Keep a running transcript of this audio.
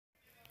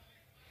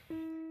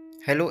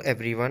Hello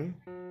everyone,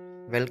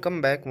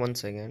 welcome back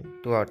once again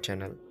to our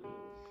channel.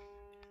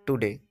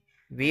 Today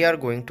we are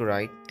going to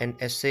write an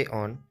essay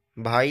on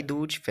Bhai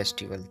Dooj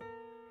festival.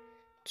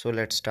 So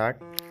let's start.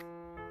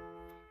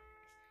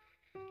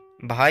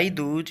 Bhai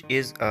Dooj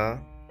is a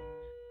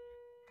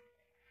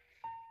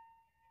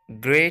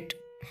great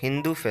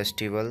Hindu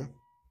festival.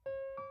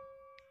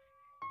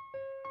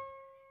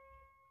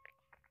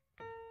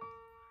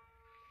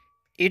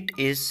 It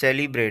is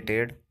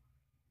celebrated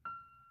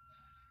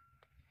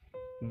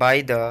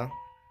by the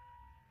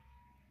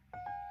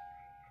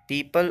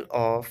people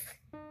of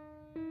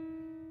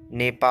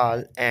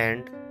Nepal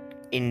and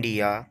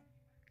India,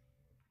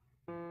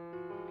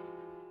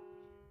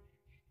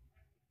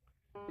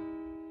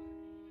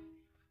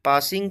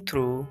 passing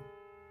through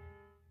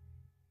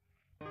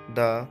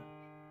the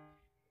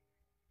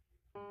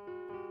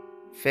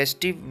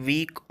festive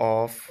week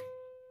of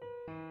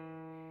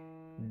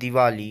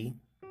Diwali.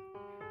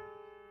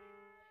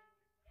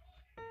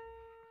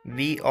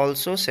 We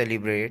also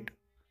celebrate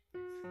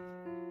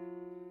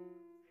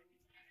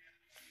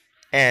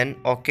an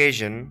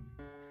occasion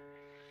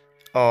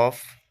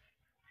of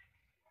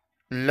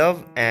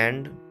love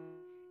and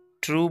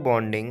true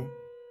bonding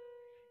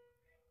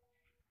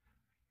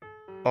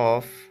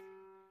of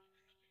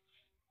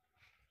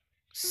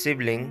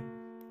sibling,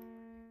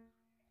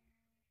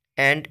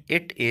 and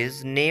it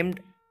is named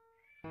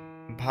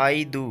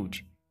Bhai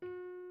Dooj,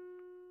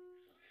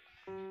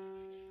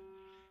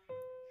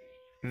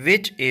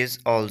 which is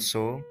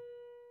also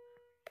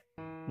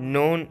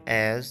known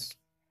as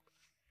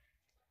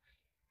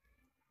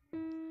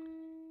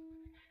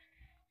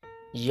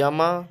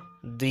Yama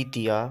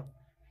Dvitiya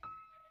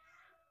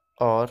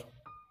or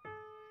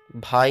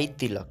Bhai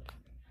Tilak.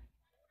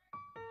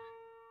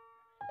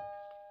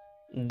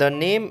 The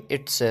name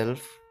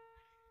itself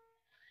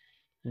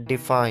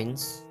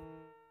defines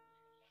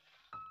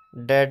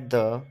that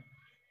the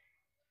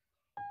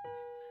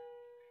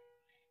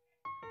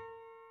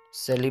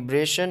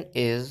celebration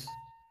is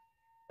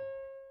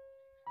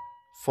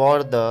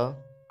for the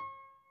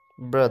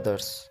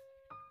brothers.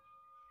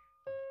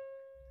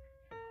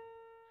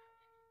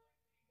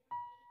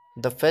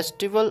 The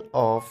festival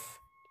of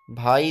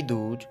Bhai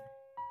Dooj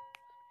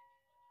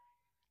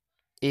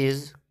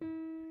is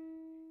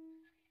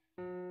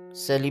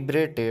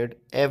celebrated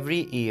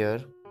every year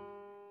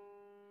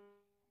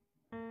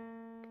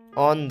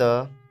on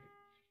the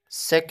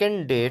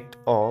second date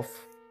of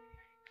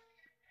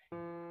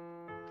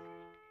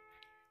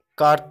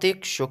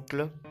Kartik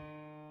Shukla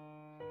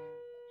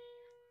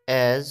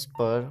as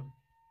per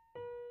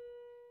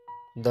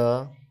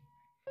the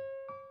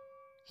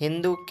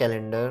Hindu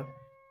calendar,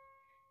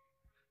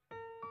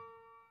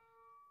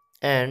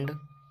 and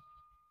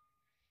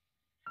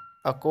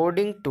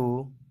according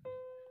to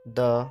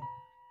the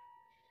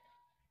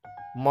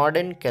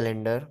modern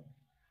calendar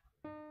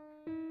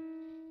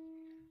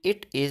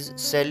it is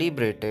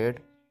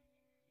celebrated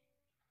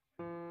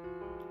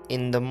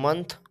in the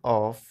month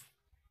of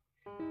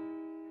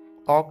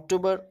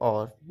October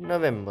or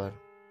November.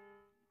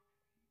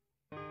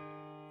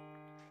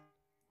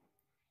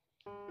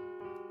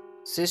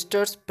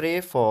 Sisters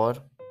pray for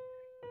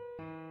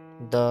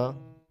the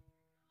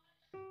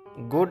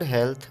good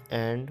health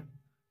and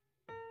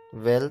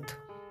wealth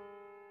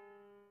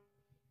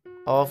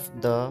of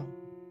the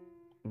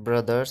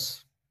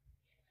brothers.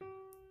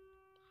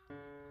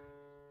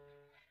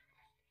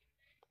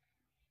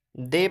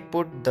 They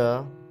put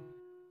the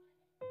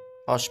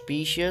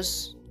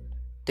auspicious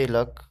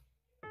tilak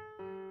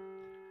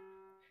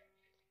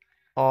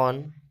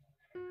on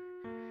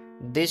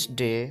this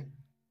day,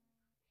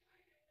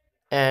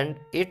 and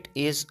it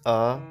is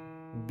a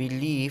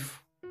belief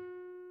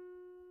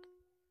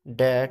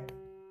that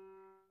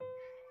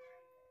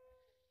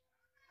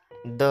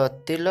the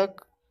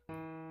tilak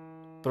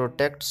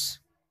protects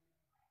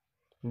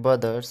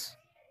brothers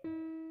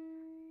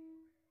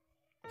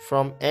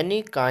from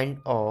any kind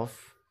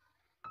of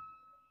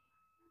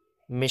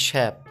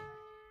mishap.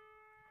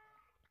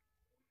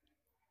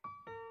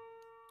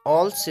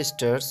 All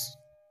sisters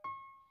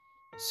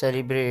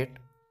celebrate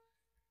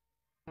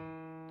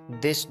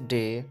this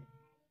day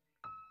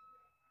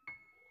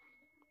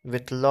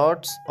with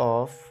lots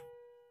of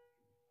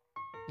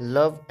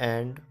love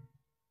and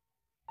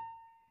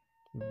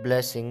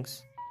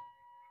blessings,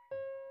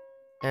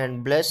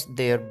 and bless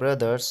their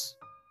brothers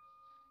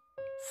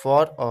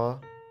for a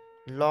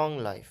long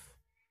life.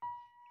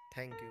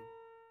 Thank you.